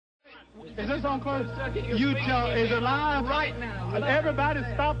Is this on close? You tell, is it live? Right now. Everybody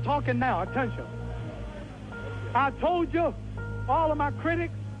stop talking now. Attention. I told you, all of my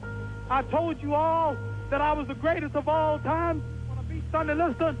critics, I told you all that I was the greatest of all time. When I beat Sonny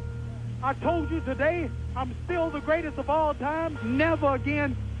Liston, I told you today I'm still the greatest of all time. Never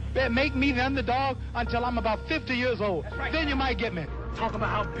again make me the underdog until I'm about 50 years old. Right. Then you might get me. Talk about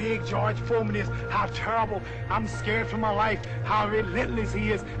how big George Foreman is, how terrible. I'm scared for my life, how relentless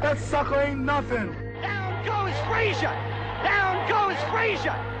he is. That sucker ain't nothing. Down goes Frazier! Down goes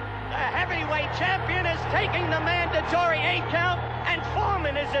Frazier! The heavyweight champion is taking the mandatory 8 count, and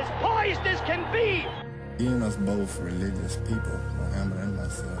Foreman is as poised as can be. Being us both religious people, Muhammad and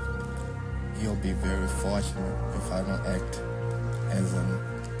myself, he'll be very fortunate if I don't act as an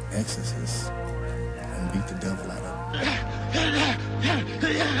exorcist and beat the devil out of him.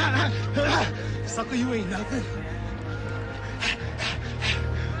 Sucker, you ain't nothing.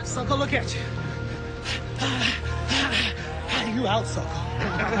 Sucker, look at you. You out, sucker.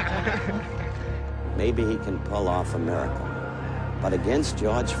 Maybe he can pull off a miracle. But against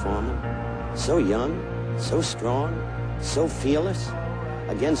George Foreman, so young, so strong, so fearless,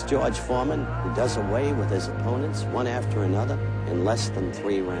 against George Foreman, who does away with his opponents one after another in less than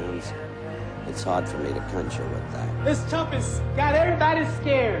 3 rounds, it's hard for me to conjure with that. This toughest got everybody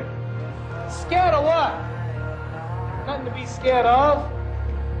scared. Scared of what? Nothing to be scared of.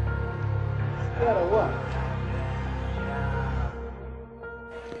 Scared of what?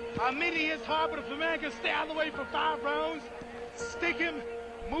 Many is hard, but if a man can stay out of the way for 5 rounds, stick him,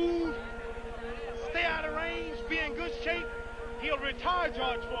 move, stay out of range, be in good shape, he'll retire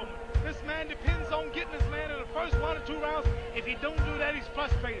George Foreman. This man depends on getting this man in the first 1 or 2 rounds. If he don't do that, he's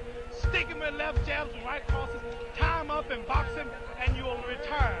frustrated. Stick him with left jabs and right crosses, tie him up and box him, and you'll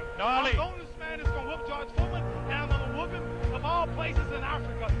retire him. No, Ali. I'm this man is going to whoop George Foreman, and I'm going to whoop him of all places in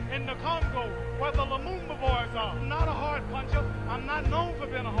Africa, in the Congo, where the Lumumba boys are. I'm not a hard puncher. I'm not known for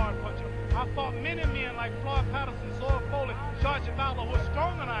being a hard puncher. I fought many men like Floyd Patterson, Zoe Foley, George Fowler, who are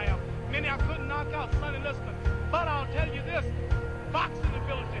stronger than I am. Many I couldn't knock out, Sonny Liston. But I'll tell you this, boxing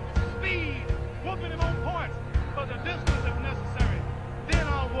ability, speed, whooping him on points, for the distance if necessary. Then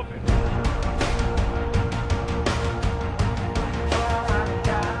I'll whoop him.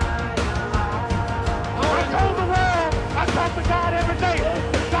 I told the world, I talk to God every day.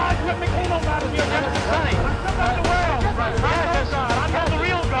 God's with me, ain't nobody here. Sonny. I come out the world. I know God. I know the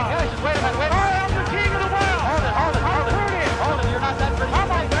real God. Wait a minute. I am the king of the world. Hold it. Hold it, you're not that pretty. I'm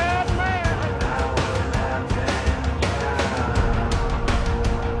a bad man.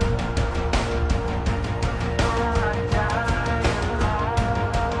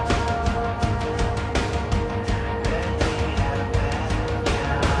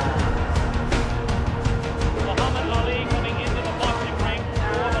 Muhammad Ali coming into the boxing ring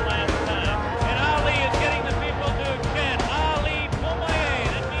for the last time. And Ali is getting the people to chant, Ali Bomaye.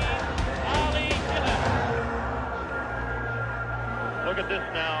 That means Ali Killer. Look at this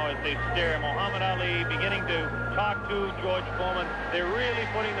now as they stare. Muhammad Ali beginning to talk to George Foreman. They're really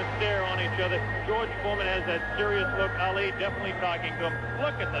putting the stare on each other. George Foreman has that serious look. Ali definitely talking to him.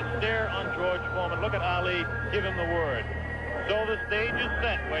 Look at the stare on George Foreman. Look at Ali give him the word. So the stage is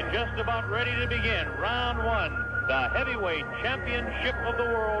set. We're just about ready to begin. Round 1. The heavyweight championship of the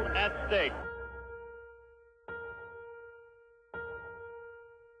world at stake.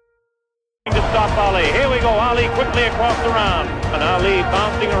 To stop Ali. Here we go. Ali quickly across the round. And Ali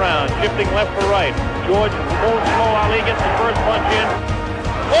bouncing around, shifting left for right. George moves slow. Ali gets the first punch in.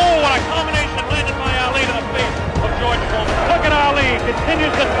 Oh, what a combination landed by Ali to the face of George Foreman. Look at Ali.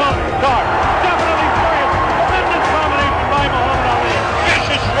 Continues to talk. Definitely serious. Tremendous combination by Muhammad Ali.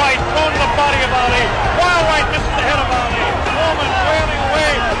 Vicious right thrown to the body of Ali. Wild right misses the head of Ali. Foreman wailing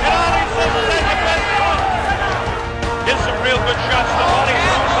away. And Ali says that's the best one. Gets some real good shots to the body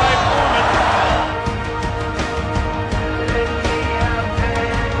thrown by Foreman.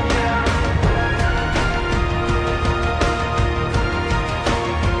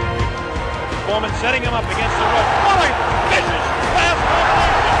 Foreman setting him up against the rope. What a vicious, fast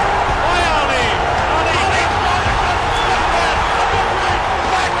combination by Ali. Ali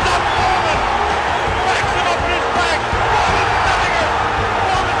backs up Foreman. Backs him up in his back. Foreman setting her.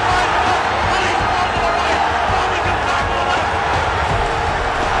 Foreman tries him up. Ali's thrown to the right. Foreman can back to the left.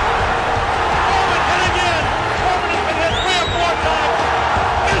 Foreman hit again. Foreman has been hit 3 or 4 times.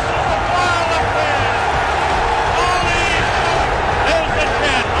 This is the fire left hand. Ali, there's the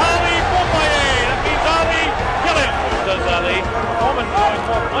chant. Ali Bomaye. That means Ali kill him. Does Ali. Foreman going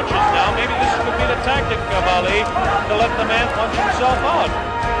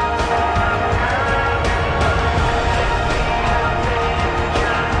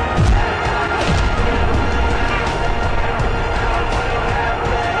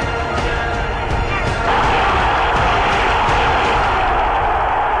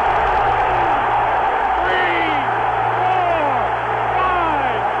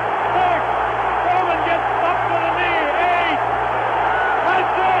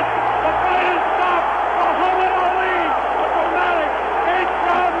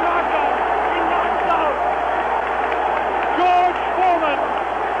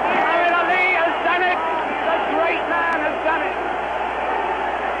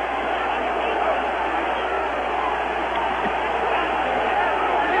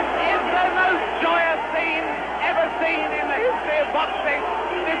boxing.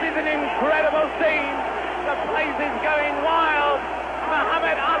 This is an incredible scene. The place is going wild.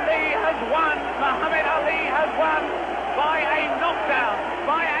 Muhammad Ali has won. Muhammad Ali has won by a knockdown.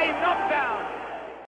 By a knockdown.